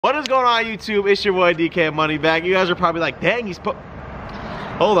What is going on, YouTube? It's your boy DK Moneybag. You guys are probably like, dang, he's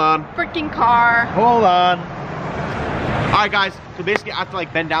hold on. Freaking car. Hold on. Alright guys, so basically I have to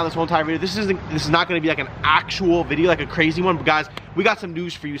like bend down this whole entire video. This is not gonna be like an actual video, like a crazy one, but guys, we got some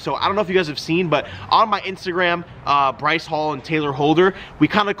news for you. So I don't know if you guys have seen, but on my Instagram, Bryce Hall and Tayler Holder, we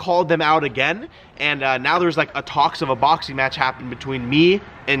kind of called them out again. And now there's like a talks of a boxing match happening between me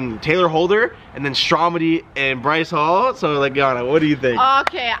and Tayler Holder, and then STROMEDY and Bryce Hall. So like, Yana, what do you think?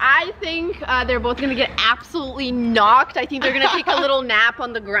 Okay, I think they're both gonna get absolutely knocked. I think they're gonna take a little nap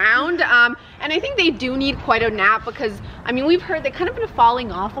on the ground. And I think they do need quite a nap because, I mean, we've heard they've kind of been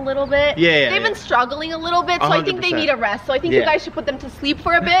falling off a little bit. They've been struggling a little bit, so 100%. I think they need a rest. So I think you guys should put them to sleep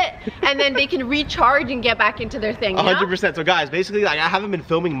for a bit, and then they can recharge and get back into their thing. 100%. So guys, basically, like, I haven't been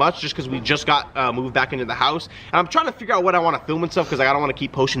filming much just because we just got moved back into the house, and I'm trying to figure out what I want to film and stuff because like, I don't want to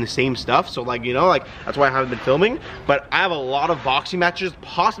keep posting the same stuff. So like, you know, like that's why I haven't been filming. But I have a lot of boxing matches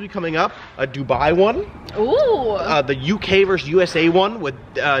possibly coming up. A Dubai one. Ooh. The UK versus USA one with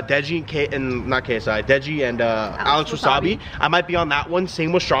Deji and Alex Wasabi. I might be on that one.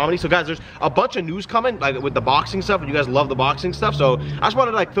 Same with STROMEDY. So guys, there's a bunch of news coming like with the boxing stuff, and you guys love the boxing stuff. So I just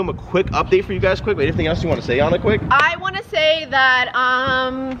wanted to like film a quick update for you guys quick. Wait, anything else you want to say on it quick? I want to say that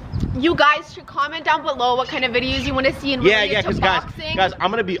you guys should comment down below what kind of videos you want to see in related to boxing. Guys,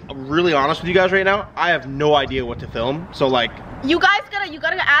 I'm gonna be really honest with you guys right now. I have no idea what to film. So like, you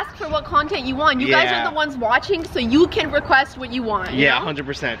gotta ask for what content you want. You guys are the ones watching, so you can request what you want. Yeah,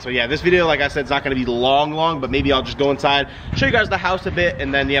 100%. So yeah, this video, like I said, it's not gonna be long, but maybe I'll just go inside, show you guys the house a bit,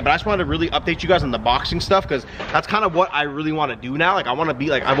 and then but I just wanted to really update you guys on the boxing stuff because that's kind of what I really want to do now. Like I want to be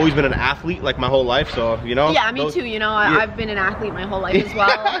like, I've always been an athlete like my whole life, so you know. Yeah, me too. You know, I've been an athlete my whole life as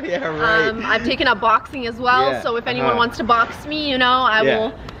well. Yeah, right. I've taken up boxing as well, so if anyone wants to box me, you know,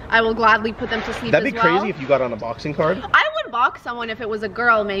 I will gladly put them to sleep. That'd be crazy if you got on a boxing card. I would box someone if it was a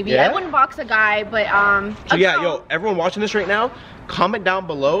girl, maybe. I wouldn't box a guy, but so yeah, yo, everyone watching this right now, comment down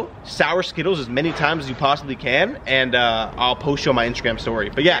below sour Skittles as many times as you possibly can, and I'll post you on my Instagram story.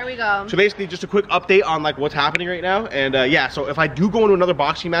 But yeah, there we go. So basically, just a quick update on like what's happening right now, and yeah. So if I do go into another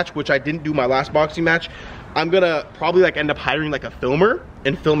boxing match, which I didn't do my last boxing match, I'm gonna probably like end up hiring like a filmer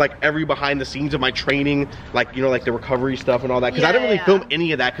and film like every behind the scenes of my training, like, you know, like the recovery stuff and all that, because I didn't really film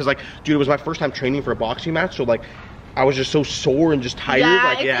any of that because like, dude, it was my first time training for a boxing match, so like I was just so sore and just tired.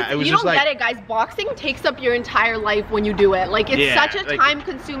 It was just like, you don't get it, guys. Boxing takes up your entire life when you do it. Like, it's such a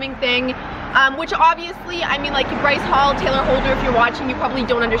time-consuming thing, which obviously, I mean, like Bryce Hall, Tayler Holder, if you're watching, you probably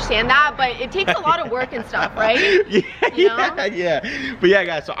don't understand that, but it takes a lot of work and stuff, right? Yeah. But yeah,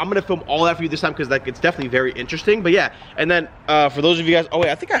 guys, so I'm gonna film all that for you this time because like it's definitely very interesting. But yeah, and then for those of you guys, oh wait,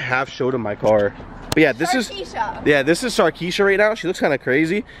 I think I have showed him my car. But yeah, this is Sarkeisha right now. She looks kind of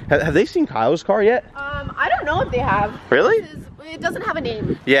crazy. Have they seen Kyle's car yet? I don't know if they have. Really? It doesn't have a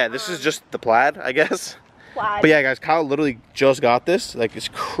name. Yeah, this is just the plaid, I guess. Plaid. But yeah, guys, Kyle literally just got this. Like, it's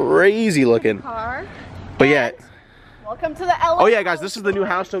crazy looking. Car. But yeah. Welcome to the LA. Oh yeah, guys, this is the new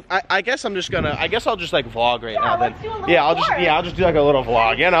house. So I guess I'm just gonna, I'll just like vlog right now then. I'll just do like a little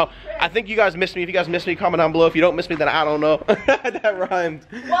vlog, you know. I think you guys missed me. If you guys missed me, comment down below. If you don't miss me, then I don't know. That rhymed.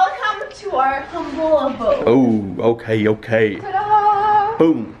 Welcome to our humble abode. Oh, okay. Ta-da!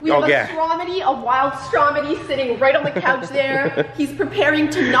 Boom. We have a STROMEDY, a wild STROMEDY sitting right on the couch there. He's preparing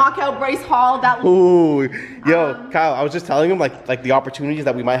to knock out Bryce Hall. Ooh, yo, Kyle, I was just telling him like the opportunities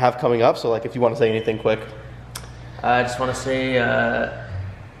that we might have coming up. So like, if you want to say anything quick. I just want to say,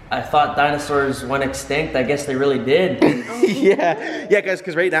 I thought dinosaurs went extinct. I guess they really did. yeah, guys,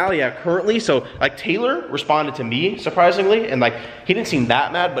 because right now, currently, so like Tayler responded to me surprisingly, and like he didn't seem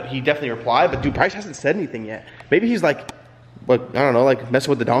that mad, but he definitely replied. But dude, Bryce hasn't said anything yet. Maybe he's like, I don't know, like messing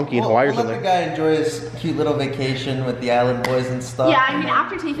with the donkey in Hawaii or something. The guy enjoys a cute little vacation with the island boys and stuff. Yeah, I mean,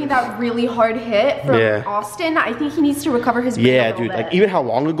 after taking that really hard hit from Austin, I think he needs to recover his brain a little bit. Like even how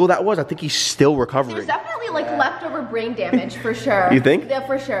long ago that was, I think he's still recovering. There's definitely like leftover brain damage for sure. You think? Yeah,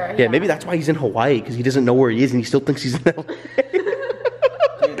 for sure. Yeah, maybe that's why he's in Hawaii, because he doesn't know where he is and he still thinks he's in LA.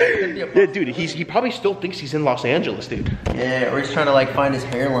 Yeah, dude, he probably still thinks he's in Los Angeles, dude. Yeah, or he's trying to like find his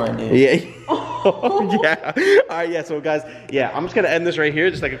hairline, dude. Yeah. Yeah. Alright, yeah, so guys, I'm just gonna end this right here,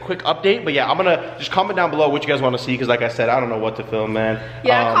 just like a quick update. But yeah, I'm gonna just comment down below what you guys want to see, because like I said, I don't know what to film, man.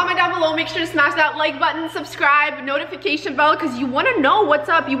 Yeah, comment down below, make sure to smash that like button, subscribe, notification bell, because you want to know what's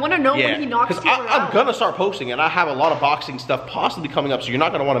up. You want to know when he knocks Tayler out. I'm gonna start posting, and I have a lot of boxing stuff possibly coming up, so you're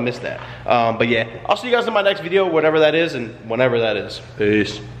not gonna want to miss that. But yeah, I'll see you guys in my next video, whatever that is and whenever that is.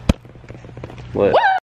 Peace. What?